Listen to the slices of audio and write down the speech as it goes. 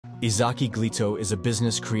Izaki Glico is a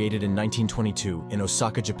business created in 1922 in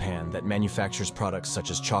Osaka, Japan that manufactures products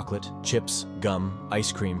such as chocolate, chips, gum,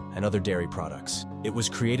 ice cream, and other dairy products. It was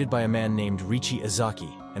created by a man named Riichi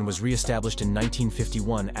Izaki and was re-established in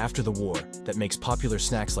 1951 after the war that makes popular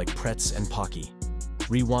snacks like pretz and pocky.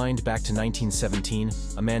 Rewind back to 1917,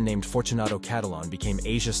 a man named Fortunato Catalan became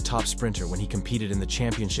Asia's top sprinter when he competed in the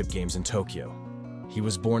championship games in Tokyo. He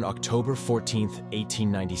was born October 14,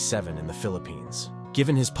 1897 in the Philippines.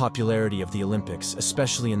 Given his popularity of the Olympics,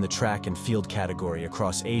 especially in the track and field category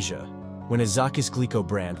across Asia, when Izaki's Glico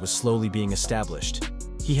brand was slowly being established,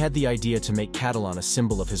 he had the idea to make Catalan a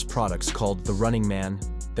symbol of his products called the Running Man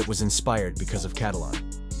that was inspired because of Catalan.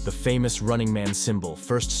 The famous Running Man symbol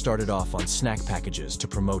first started off on snack packages to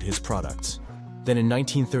promote his products. Then in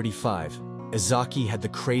 1935, Izaki had the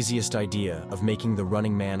craziest idea of making the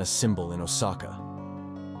Running Man a symbol in Osaka.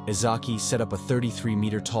 Izaki set up a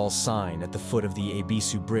 33-meter-tall sign at the foot of the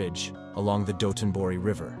Ebisu Bridge along the Dotonbori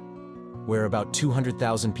River, where about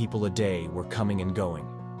 200,000 people a day were coming and going.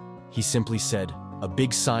 He simply said, "A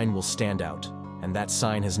big sign will stand out," and that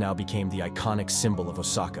sign has now become the iconic symbol of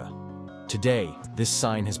Osaka. Today, this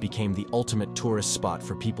sign has become the ultimate tourist spot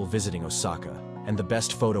for people visiting Osaka, and the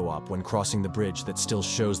best photo op when crossing the bridge that still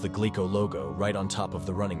shows the Glico logo right on top of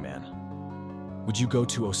the Running Man. Would you go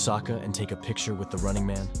to Osaka and take a picture with the Running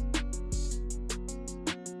Man?